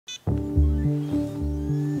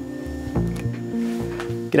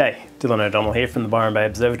G'day, Dylan O'Donnell here from the Byron Bay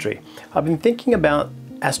Observatory. I've been thinking about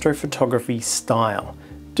astrophotography style.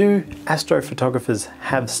 Do astrophotographers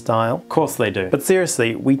have style? Of course they do. But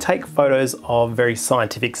seriously, we take photos of very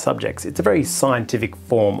scientific subjects. It's a very scientific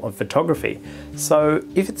form of photography. So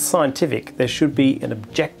if it's scientific, there should be an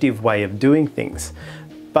objective way of doing things.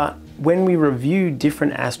 But when we review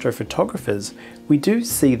different astrophotographers, we do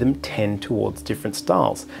see them tend towards different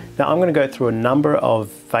styles. Now I'm going to go through a number of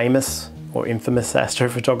famous or infamous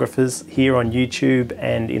astrophotographers here on YouTube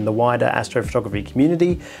and in the wider astrophotography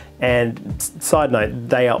community. And side note,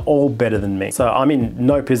 they are all better than me. So I'm in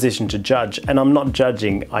no position to judge, and I'm not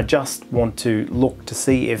judging. I just want to look to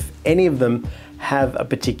see if any of them have a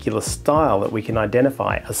particular style that we can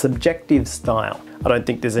identify, a subjective style. I don't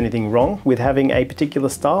think there's anything wrong with having a particular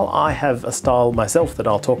style. I have a style myself that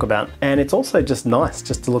I'll talk about, and it's also just nice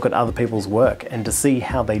just to look at other people's work and to see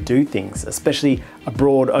how they do things, especially a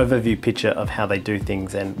broad overview picture of how they do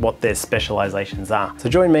things and what their specializations are. So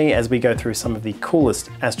join me as we go through some of the coolest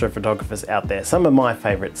astrophotographers out there, some of my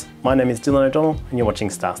favorites. My name is Dylan O'Donnell and you're watching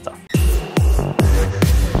Star Stuff.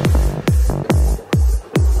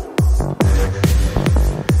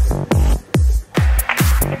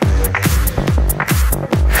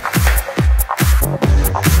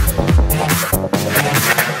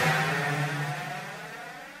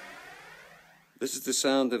 This is the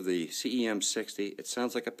sound of the CEM60. It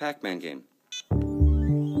sounds like a Pac-Man game.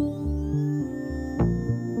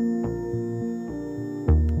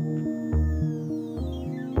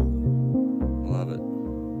 Love it.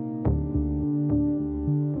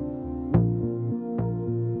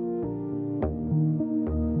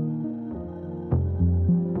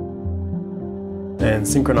 And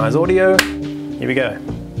synchronize audio. Here we go.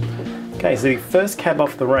 Okay, so the first cab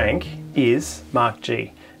off the rank is Mark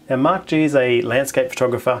G. Now Mark G is a landscape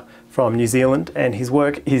photographer from New Zealand and his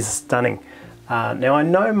work is stunning. Now I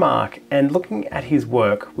know Mark, and looking at his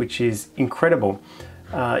work, which is incredible,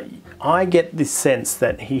 I get this sense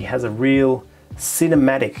that he has a real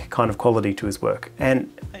cinematic kind of quality to his work,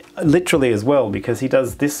 and literally as well, because he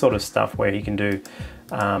does this sort of stuff where he can do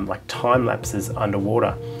like time lapses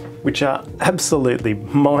underwater, which are absolutely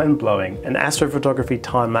mind-blowing. An astrophotography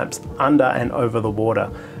time lapse under and over the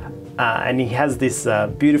water. And he has this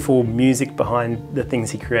beautiful music behind the things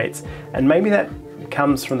he creates, and maybe that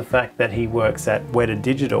comes from the fact that he works at Weta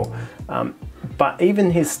Digital, but even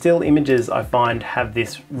his still images I find have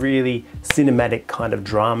this really cinematic kind of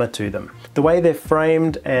drama to them. The way they're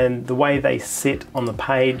framed and the way they sit on the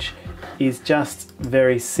page is just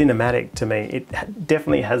very cinematic to me. It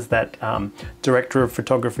definitely has that director of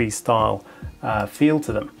photography style feel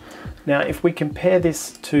to them. Now, if we compare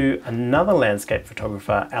this to another landscape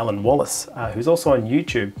photographer, Alyn Wallace, who's also on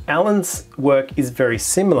YouTube, Alyn's work is very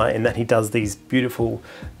similar in that he does these beautiful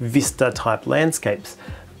vista type landscapes.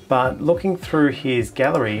 But looking through his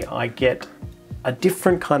gallery, I get a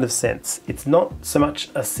different kind of sense. It's not so much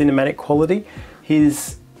a cinematic quality.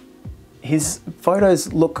 His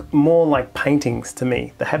photos look more like paintings to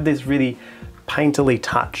me. They have this really painterly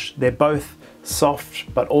touch. They're both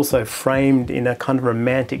soft but also framed in a kind of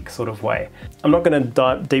romantic sort of way. I'm not going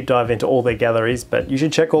to deep dive into all their galleries, but you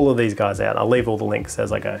should check all of these guys out. I'll leave all the links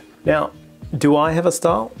as I go. Now, do I have a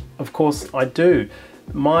style? Of course I do.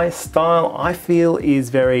 My style, I feel,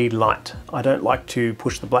 is very light. I don't like to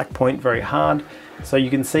push the black point very hard, so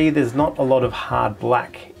you can see there's not a lot of hard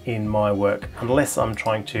black in my work unless I'm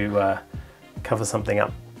trying to cover something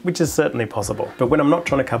up, which is certainly possible. But when I'm not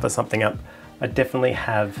trying to cover something up, I definitely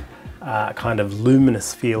have a kind of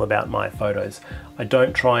luminous feel about my photos. I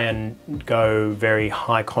don't try and go very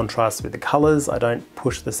high contrast with the colors. I don't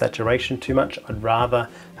push the saturation too much. I'd rather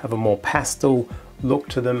have a more pastel look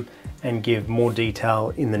to them and give more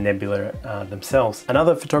detail in the nebula themselves.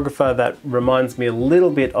 Another photographer that reminds me a little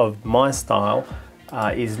bit of my style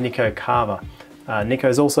is Nico Carver.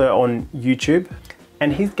 Nico's also on YouTube,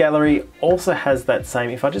 and his gallery also has that same,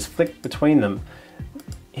 if I just flick between them,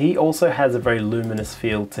 he also has a very luminous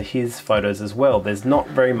feel to his photos as well. There's not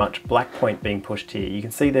very much black point being pushed here. You can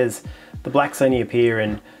see there's the blacks only appear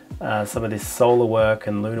in some of this solar work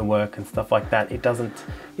and lunar work and stuff like that. It doesn't,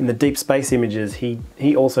 in the deep space images,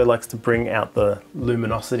 he also likes to bring out the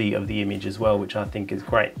luminosity of the image as well, which I think is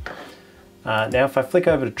great. Now if I flick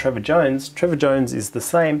over to Trevor Jones is the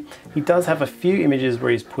same. He does have a few images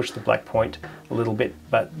where he's pushed the black point a little bit,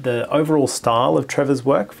 but the overall style of Trevor's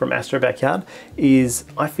work from Astro Backyard is,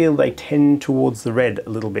 I feel they tend towards the red a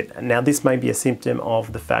little bit. Now this may be a symptom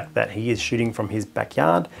of the fact that he is shooting from his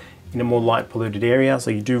backyard in a more light polluted area, so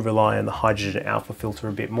you do rely on the hydrogen alpha filter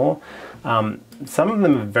a bit more. Some of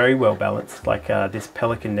them are very well balanced, like this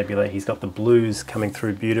Pelican Nebula. He's got the blues coming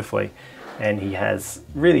through beautifully, and he has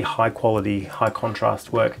really high quality, high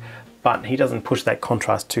contrast work, but he doesn't push that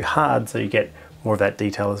contrast too hard, so you get more of that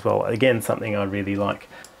detail as well. Again, something I really like.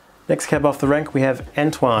 Next cab off the rank, we have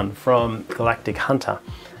Antoine from Galactic Hunter.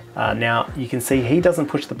 Now you can see he doesn't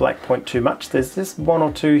push the black point too much. There's just one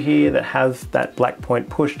or two here that have that black point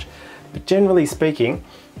pushed, but generally speaking,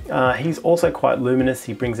 he's also quite luminous.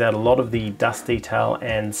 He brings out a lot of the dust detail,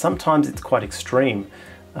 and sometimes it's quite extreme.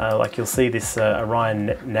 Like you'll see this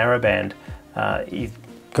Orion narrowband,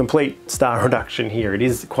 complete star reduction here. It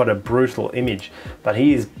is quite a brutal image, but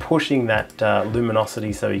he is pushing that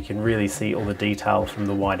luminosity so you can really see all the detail from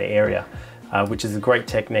the wider area, which is a great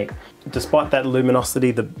technique. Despite that luminosity,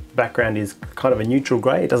 the background is kind of a neutral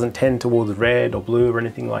grey. It doesn't tend towards red or blue or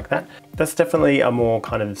anything like that. That's definitely a more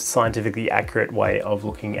kind of scientifically accurate way of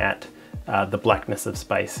looking at the blackness of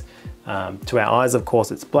space. To our eyes, of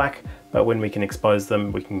course, it's black, but when we can expose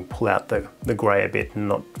them, we can pull out the grey a bit and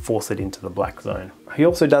not force it into the black zone. He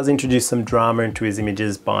also does introduce some drama into his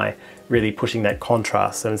images by really pushing that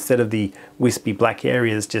contrast. So instead of the wispy black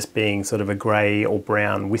areas just being sort of a grey or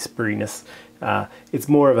brown wisperiness, it's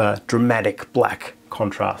more of a dramatic black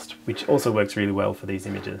contrast, which also works really well for these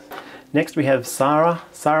images. Next we have Sara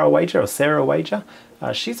Wager.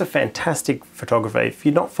 She's a fantastic photographer. If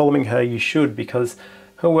you're not following her, you should, because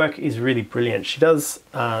her work is really brilliant. She does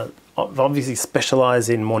obviously specialize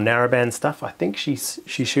in more narrowband stuff. I think she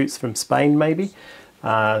shoots from Spain maybe.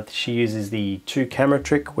 She uses the two camera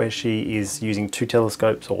trick, where she is using two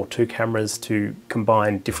telescopes or two cameras to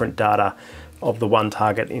combine different data of the one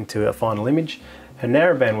target into a final image. Her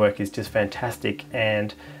narrowband work is just fantastic,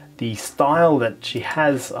 and the style that she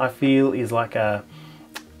has, I feel, is like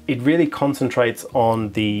it really concentrates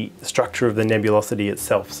on the structure of the nebulosity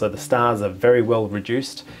itself. So the stars are very well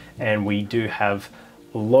reduced, and we do have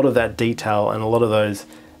a lot of that detail and a lot of those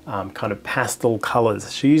kind of pastel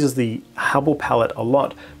colors. She uses the Hubble palette a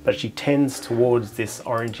lot, but she tends towards this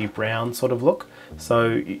orangey brown sort of look.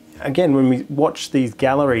 So again, when we watch these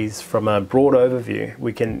galleries from a broad overview,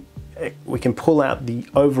 we can pull out the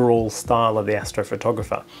overall style of the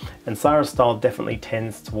astrophotographer. And Sara's style definitely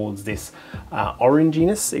tends towards this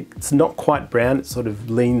oranginess. It's not quite brown, it sort of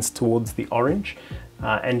leans towards the orange.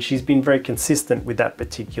 And she's been very consistent with that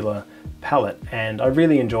particular palette, and I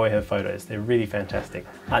really enjoy her photos. They're really fantastic.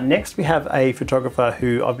 Next we have a photographer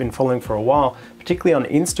who I've been following for a while, particularly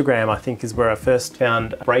on Instagram. I think is where I first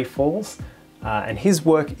found Bray Falls. And his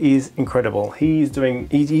work is incredible. He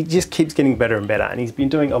just keeps getting better and better, and he's been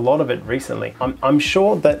doing a lot of it recently. I'm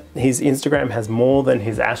sure that his Instagram has more than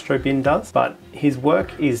his Astrobin does, but his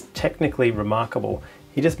work is technically remarkable.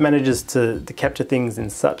 He just manages to capture things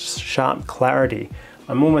in such sharp clarity.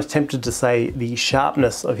 I'm almost tempted to say the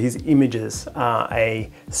sharpness of his images are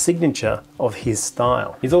a signature of his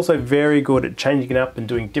style. He's also very good at changing it up and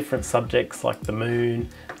doing different subjects like the moon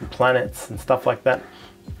and planets and stuff like that.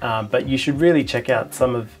 But you should really check out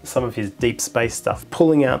some of his deep space stuff,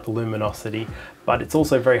 pulling out the luminosity, but it's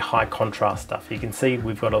also very high contrast stuff. You can see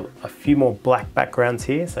we've got a few more black backgrounds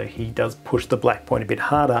here, so he does push the black point a bit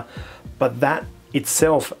harder, but that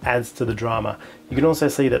itself adds to the drama. You can also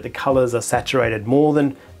see that the colors are saturated more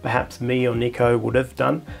than perhaps me or Nico would have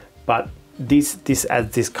done, but this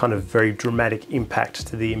adds this kind of very dramatic impact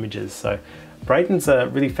to the images. So Braden's a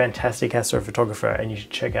really fantastic astrophotographer, and you should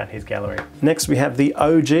check out his gallery. Next we have the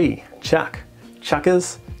OG, Chuck's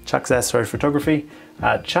Astrophotography.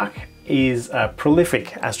 Chuck is a prolific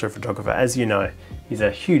astrophotographer, as you know. He's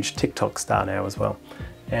a huge TikTok star now as well.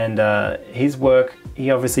 And his work, he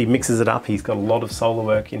obviously mixes it up. He's got a lot of solar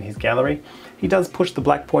work in his gallery. He does push the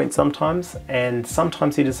black point sometimes, and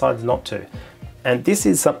sometimes he decides not to. And this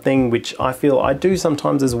is something which I feel I do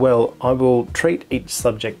sometimes as well. I will treat each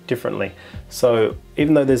subject differently. So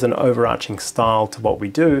even though there's an overarching style to what we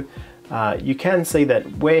do, you can see that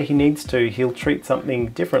where he needs to, he'll treat something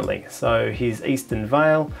differently. So his Eastern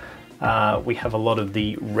Veil, we have a lot of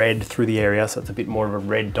the red through the area, so it's a bit more of a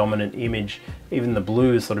red dominant image. Even the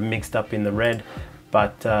blue is sort of mixed up in the red,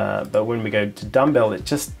 but when we go to Dumbbell, it's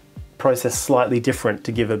just processed slightly different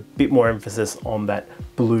to give a bit more emphasis on that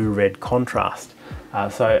blue-red contrast.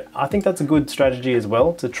 So I think that's a good strategy as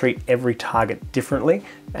well, to treat every target differently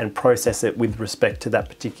and process it with respect to that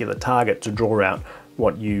particular target to draw out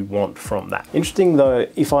what you want from that. Interesting though,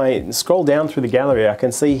 if I scroll down through the gallery, I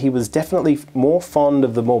can see he was definitely more fond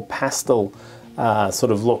of the more pastel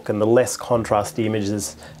sort of look and the less contrasty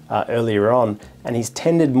images earlier on, and he's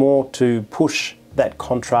tended more to push that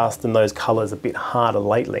contrast and those colors a bit harder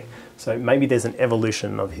lately. So maybe there's an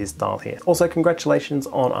evolution of his style here. Also, congratulations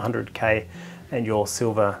on 100K and your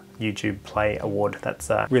Silver YouTube Play Award. That's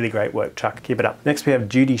really great work, Chuck. Keep it up. Next we have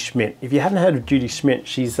Judy Schmidt. If you haven't heard of Judy Schmidt,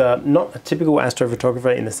 she's not a typical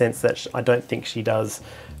astrophotographer in the sense that I don't think she does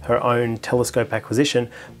her own telescope acquisition,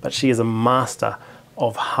 but she is a master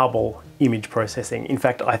of Hubble image processing. In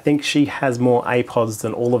fact, I think she has more APODs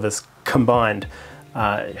than all of us combined.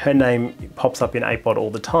 Her name pops up in APOD all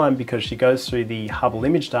the time because she goes through the Hubble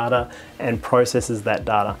image data and processes that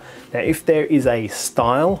data. Now, if there is a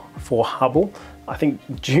style for Hubble, I think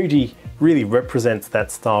Judy really represents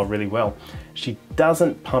that style really well. She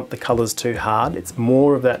doesn't pump the colors too hard. It's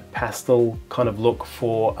more of that pastel kind of look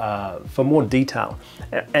for more detail.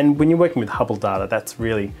 And when you're working with Hubble data, that's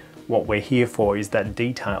really what we're here for, is that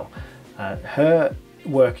detail. Her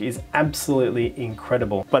work is absolutely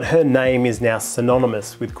incredible, but her name is now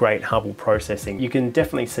synonymous with great Hubble processing. You can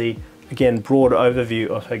definitely see, again, broad overview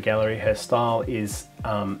of her gallery. Her style is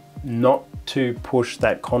not to push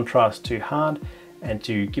that contrast too hard and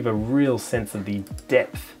to give a real sense of the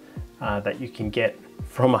depth that you can get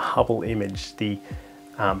from a Hubble image. The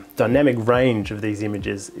dynamic range of these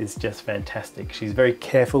images is just fantastic. She's very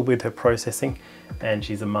careful with her processing and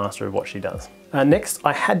she's a master of what she does. Next,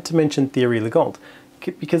 I had to mention Theirry Legault,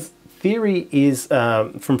 because Theirry is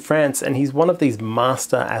from France and he's one of these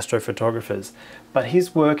master astrophotographers, but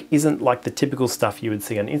his work isn't like the typical stuff you would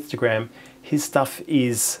see on Instagram. His stuff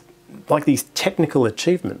is like these technical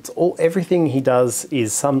achievements. Everything he does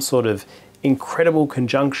is some sort of incredible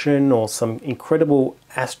conjunction or some incredible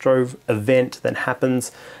astro event that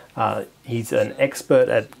happens. He's an expert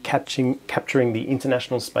at capturing the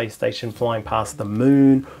International Space Station flying past the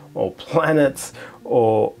moon or planets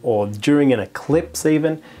or during an eclipse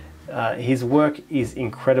even. His work is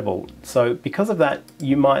incredible. So because of that,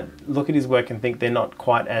 you might look at his work and think they're not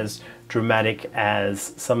quite as dramatic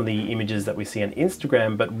as some of the images that we see on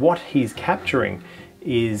Instagram, but what he's capturing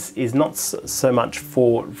is not so much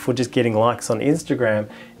for just getting likes on Instagram.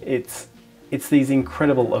 It's these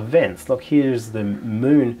incredible events. Look, here's the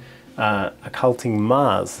moon occulting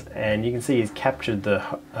Mars, and you can see he's captured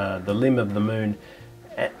the limb of the moon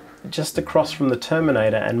just across from the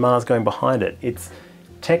Terminator and Mars going behind it. It's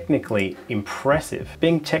technically impressive.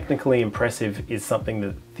 Being technically impressive is something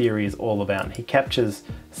that Theirry is all about. He captures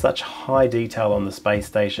such high detail on the space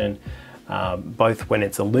station, both when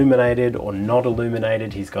it's illuminated or not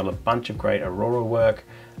illuminated. He's got a bunch of great aurora work.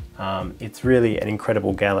 It's really an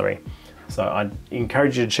incredible gallery. So I'd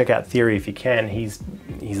encourage you to check out Theirry if you can. He's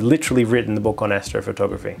literally written the book on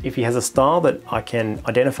astrophotography. If he has a style that I can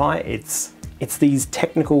identify, it's these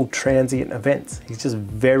technical transient events. He's just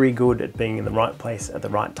very good at being in the right place at the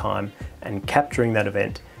right time and capturing that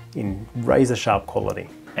event in razor sharp quality.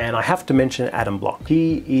 And I have to mention Adam Block.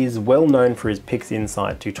 He is well known for his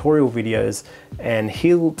PixInsight tutorial videos, and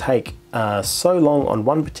he'll take so long on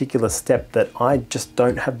one particular step that I just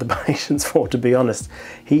don't have the patience for, to be honest.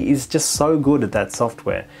 He is just so good at that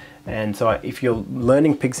software. And so if you're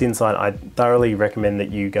learning PixInsight, I thoroughly recommend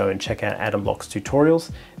that you go and check out Adam Block's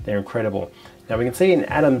tutorials. They're incredible. Now we can see in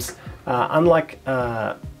Adam's, unlike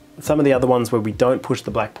some of the other ones where we don't push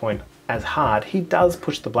the black point as hard, he does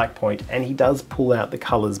push the black point and he does pull out the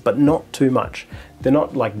colors, but not too much. They're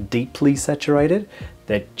not like deeply saturated.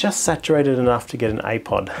 They're just saturated enough to get an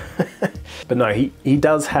APOD. But no, he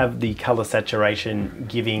does have the color saturation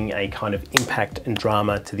giving a kind of impact and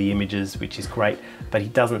drama to the images, which is great, but he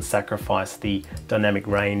doesn't sacrifice the dynamic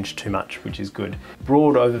range too much, which is good.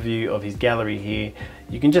 Broad overview of his gallery here.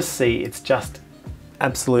 You can just see it's just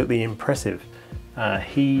absolutely impressive.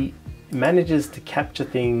 He manages to capture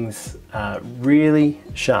things really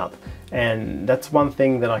sharp, and that's one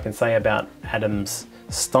thing that I can say about Adam's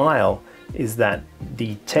style, is that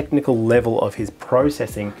the technical level of his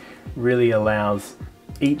processing really allows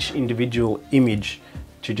each individual image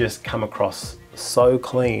to just come across so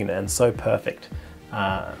clean and so perfect.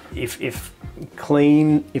 If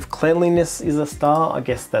cleanliness is a style, I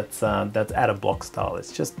guess that's Adam Block's style.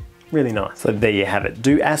 It's just really nice. So there you have it.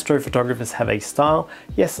 Do astrophotographers have a style?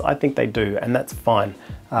 Yes, I think they do, and that's fine.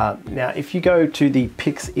 Now, if you go to the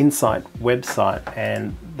PixInsight website,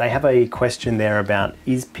 and they have a question there about,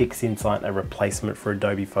 is PixInsight a replacement for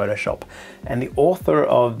Adobe Photoshop? And the author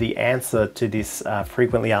of the answer to this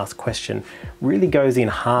frequently asked question really goes in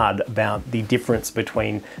hard about the difference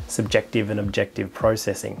between subjective and objective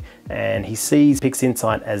processing. And he sees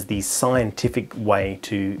PixInsight as the scientific way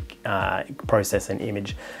to process an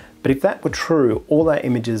image. But if that were true, all our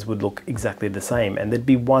images would look exactly the same, and there'd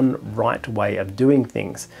be one right way of doing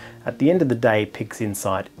things. At the end of the day,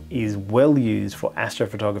 PixInsight is well used for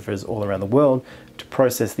astrophotographers all around the world to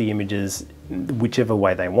process the images whichever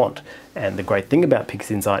way they want. And the great thing about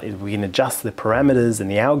PixInsight is we can adjust the parameters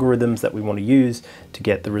and the algorithms that we want to use to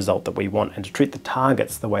get the result that we want and to treat the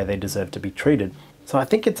targets the way they deserve to be treated. So I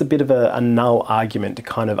think it's a bit of a null argument to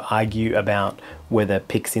kind of argue about whether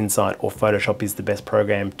PixInsight or Photoshop is the best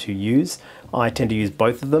program to use. I tend to use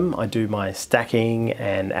both of them. I do my stacking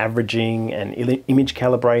and averaging and image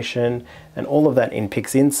calibration and all of that in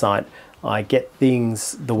PixInsight. I get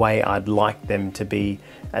things the way I'd like them to be,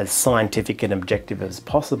 as scientific and objective as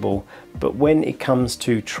possible. But when it comes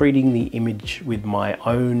to treating the image with my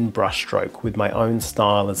own brushstroke, with my own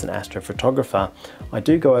style as an astrophotographer, I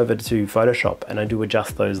do go over to Photoshop and I do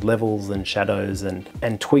adjust those levels and shadows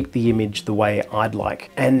and tweak the image the way I'd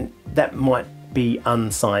like. And that might be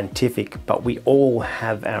unscientific, but we all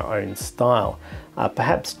have our own style.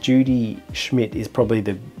 Perhaps Judy Schmidt is probably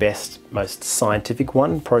the best, most scientific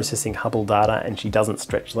one, processing Hubble data, and she doesn't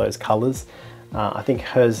stretch those colors. I think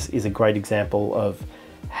hers is a great example of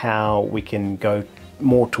how we can go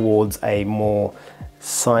more towards a more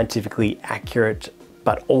scientifically accurate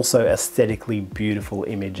but also aesthetically beautiful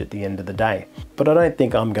image at the end of the day. But I don't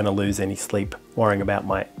think I'm going to lose any sleep worrying about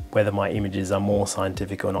whether my images are more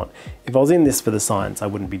scientific or not. If I was in this for the science, I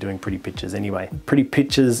wouldn't be doing pretty pictures anyway. Pretty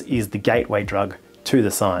pictures is the gateway drug to the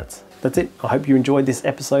science. That's it. I hope you enjoyed this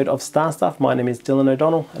episode of Star Stuff. My name is Dylan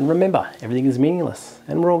O'Donnell, and remember, everything is meaningless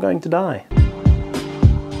and we're all going to die.